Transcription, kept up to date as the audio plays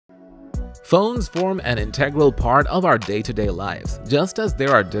Phones form an integral part of our day-to-day lives. Just as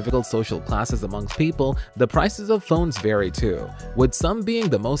there are difficult social classes amongst people, the prices of phones vary too, with some being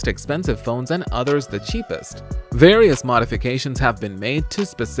the most expensive phones and others the cheapest. Various modifications have been made to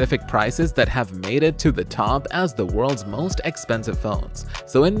specific prices that have made it to the top as the world's most expensive phones.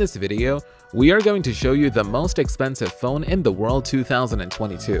 So in this video, we are going to show you the most expensive phone in the world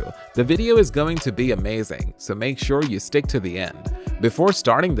 2022. The video is going to be amazing, so make sure you stick to the end. Before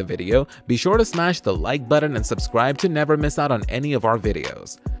starting the video, be sure to smash the like button and subscribe to never miss out on any of our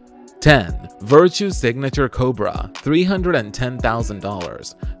videos. 10. Virtu Signature Cobra,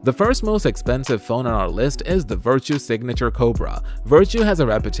 $310,000. The first most expensive phone on our list is the Virtu Signature Cobra. Virtu has a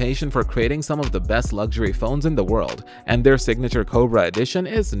reputation for creating some of the best luxury phones in the world, and their Signature Cobra edition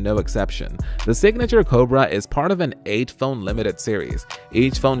is no exception. The Signature Cobra is part of an 8-phone limited series,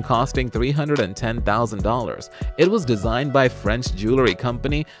 each phone costing $310,000. It was designed by French jewelry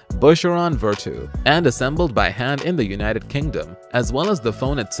company Boucheron Virtu and assembled by hand in the United Kingdom. As well as the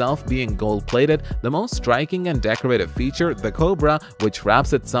phone itself being gold-plated, the most striking and decorative feature, the Cobra, which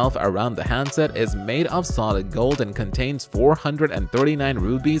wraps itself around the handset, is made of solid gold and contains 439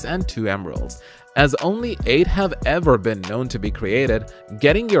 rubies and 2 emeralds. As only 8 have ever been known to be created,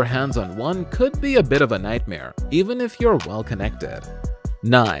 getting your hands on one could be a bit of a nightmare, even if you're well connected.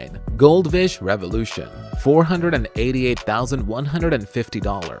 9. Goldfish Revolution,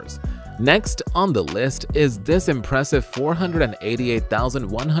 $488,150. Next on the list is this impressive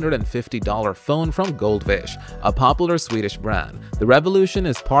 $488,150 phone from Goldfish, a popular Swedish brand. The Revolution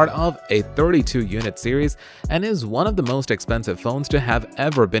is part of a 32-unit series and is one of the most expensive phones to have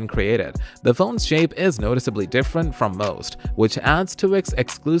ever been created. The phone's shape is noticeably different from most, which adds to its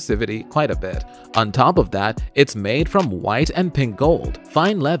exclusivity quite a bit. On top of that, it's made from white and pink gold,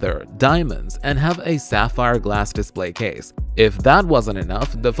 fine leather, diamonds, and have a sapphire glass display case. If that wasn't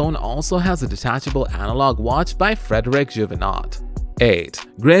enough, the phone also has a detachable analog watch by Frederic Juvenot. 8.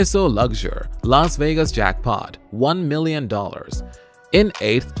 Grezzo Luxure Las Vegas Jackpot, $1 million. In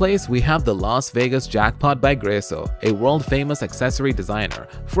 8th place, we have the Las Vegas Jackpot by Grezzo, a world-famous accessory designer.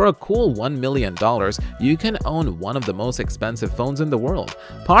 For a cool $1 million, you can own one of the most expensive phones in the world.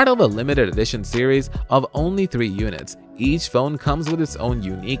 Part of a limited edition series of only 3 units, each phone comes with its own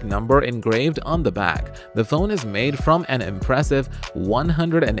unique number engraved on the back. The phone is made from an impressive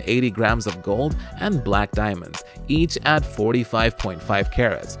 180 grams of gold and black diamonds, each at 45.5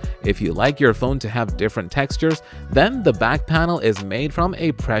 carats. If you like your phone to have different textures, then the back panel is made from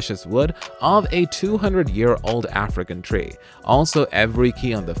a precious wood of a 200-year-old African tree. Also, every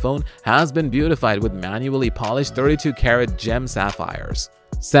key on the phone has been beautified with manually polished 32-carat gem sapphires.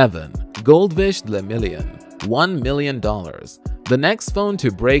 7. Goldfish Le Million, $1 million. The next phone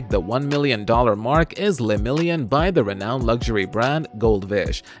to break the $1 million mark is Le Million by the renowned luxury brand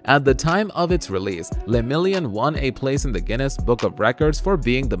Goldfish. At the time of its release, Le Million won a place in the Guinness Book of Records for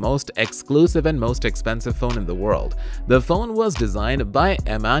being the most exclusive and most expensive phone in the world. The phone was designed by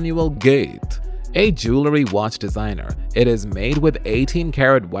Emmanuel Goethe, a jewelry watch designer. It is made with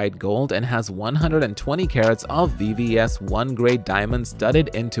 18-karat white gold and has 120 carats of VVS 1-grade diamond studded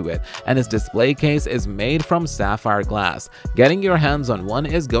into it, and its display case is made from sapphire glass. Getting your hands on one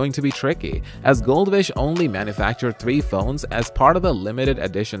is going to be tricky, as Goldfish only manufactured 3 phones as part of a limited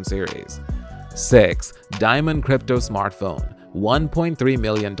edition series. 6. Diamond Crypto Smartphone, $1.3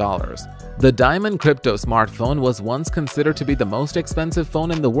 million. The Diamond Crypto smartphone was once considered to be the most expensive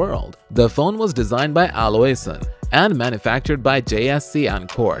phone in the world. The phone was designed by Aloyson and manufactured by JSC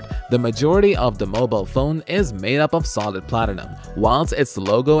Ancourt. The majority of the mobile phone is made up of solid platinum, whilst its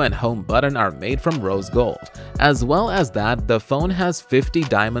logo and home button are made from rose gold. As well as that, the phone has 50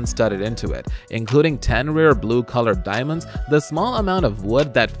 diamonds studded into it, including 10 rare blue-colored diamonds. The small amount of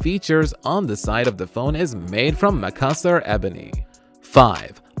wood that features on the side of the phone is made from Makassar ebony.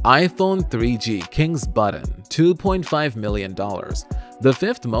 5. iPhone 3G King's Button, $2.5 million. The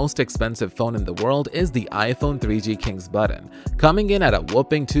 5th most expensive phone in the world is the iPhone 3G King's Button, coming in at a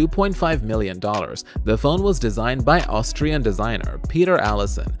whopping $2.5 million. The phone was designed by Austrian designer Peter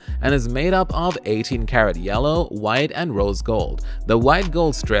Allison and is made up of 18-karat yellow, white, and rose gold. The white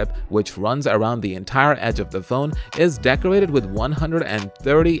gold strip, which runs around the entire edge of the phone, is decorated with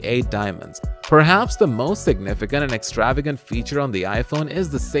 138 diamonds. Perhaps the most significant and extravagant feature on the iPhone is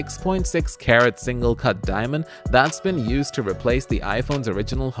the 6.6-carat single-cut diamond that's been used to replace the iPhone's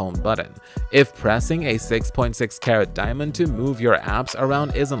original home button. If pressing a 6.6-carat diamond to move your apps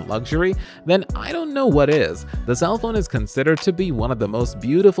around isn't luxury, then I don't know what is. The cell phone is considered to be one of the most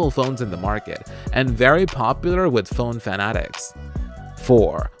beautiful phones in the market and very popular with phone fanatics.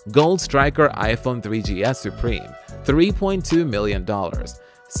 4. Gold Striker iPhone 3GS Supreme, $3.2 million.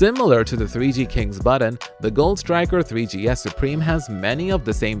 Similar to the 3G Kings button, the Gold Striker 3GS Supreme has many of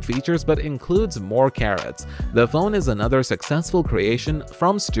the same features but includes more carats. The phone is another successful creation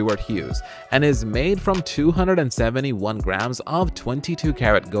from Stuart Hughes and is made from 271 grams of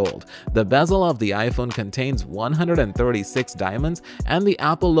 22-karat gold. The bezel of the iPhone contains 136 diamonds, and the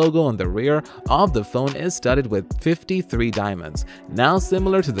Apple logo on the rear of the phone is studded with 53 diamonds. Now,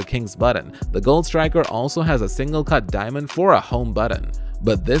 similar to the Kings button, the Gold Striker also has a single-cut diamond for a home button,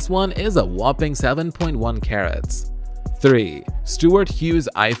 but this one is a whopping 7.1 carats. 3. Stuart Hughes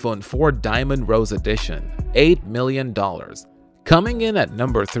iPhone 4 Diamond Rose Edition, $8 million. Coming in at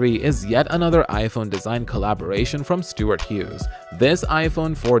number 3 is yet another iPhone design collaboration from Stuart Hughes. This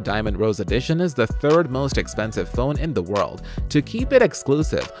iPhone 4 Diamond Rose Edition is the third most expensive phone in the world. To keep it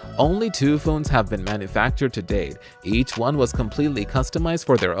exclusive, only 2 phones have been manufactured to date. Each one was completely customized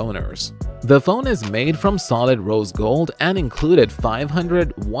for their owners. The phone is made from solid rose gold and included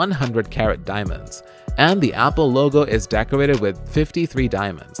 500 100-karat diamonds, and the Apple logo is decorated with 53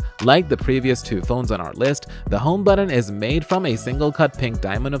 diamonds. Like the previous 2 phones on our list, the home button is made from a single-cut pink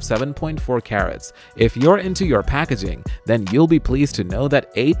diamond of 7.4 carats. If you're into your packaging, then you'll be pleased to know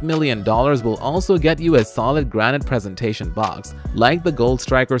that $8 million will also get you a solid granite presentation box, like the Gold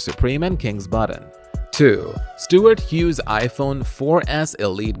Striker Supreme and Kings button. 2. Stuart Hughes iPhone 4S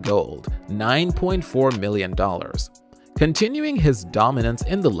Elite Gold, $9.4 million. Continuing his dominance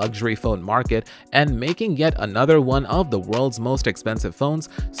in the luxury phone market and making yet another one of the world's most expensive phones,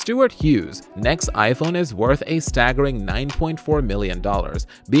 Stuart Hughes' next iPhone is worth a staggering $9.4 million.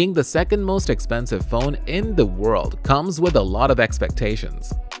 Being the second most expensive phone in the world comes with a lot of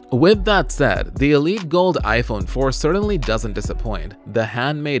expectations. With that said, the Elite Gold iPhone 4 certainly doesn't disappoint. The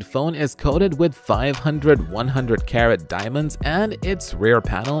handmade phone is coated with 500 100-karat diamonds, and its rear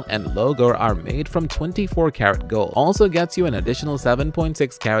panel and logo are made from 24-karat gold. Also gets you an additional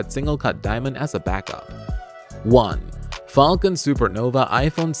 7.6-karat single-cut diamond as a backup. 1. Falcon Supernova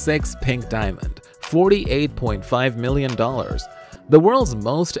iPhone 6 Pink Diamond, $48.5 million. The world's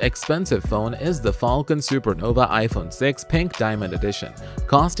most expensive phone is the Falcon Supernova iPhone 6 Pink Diamond Edition,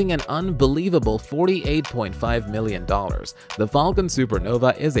 costing an unbelievable $48.5 million. The Falcon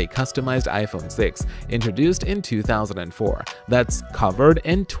Supernova is a customized iPhone 6 introduced in 2004 that's covered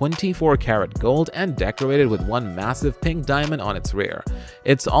in 24-karat gold and decorated with one massive pink diamond on its rear.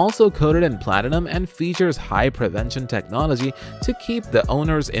 It's also coated in platinum and features high prevention technology to keep the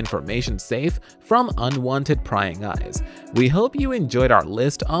owner's information safe from unwanted prying eyes. We hope you enjoyed our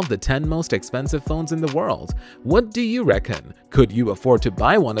list of the 10 most expensive phones in the world. What do you reckon? Could you afford to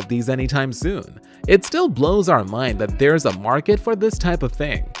buy one of these anytime soon? It still blows our mind that there's a market for this type of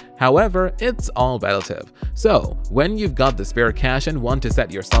thing. However, it's all relative. So, when you've got the spare cash and want to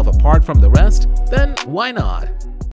set yourself apart from the rest, then why not?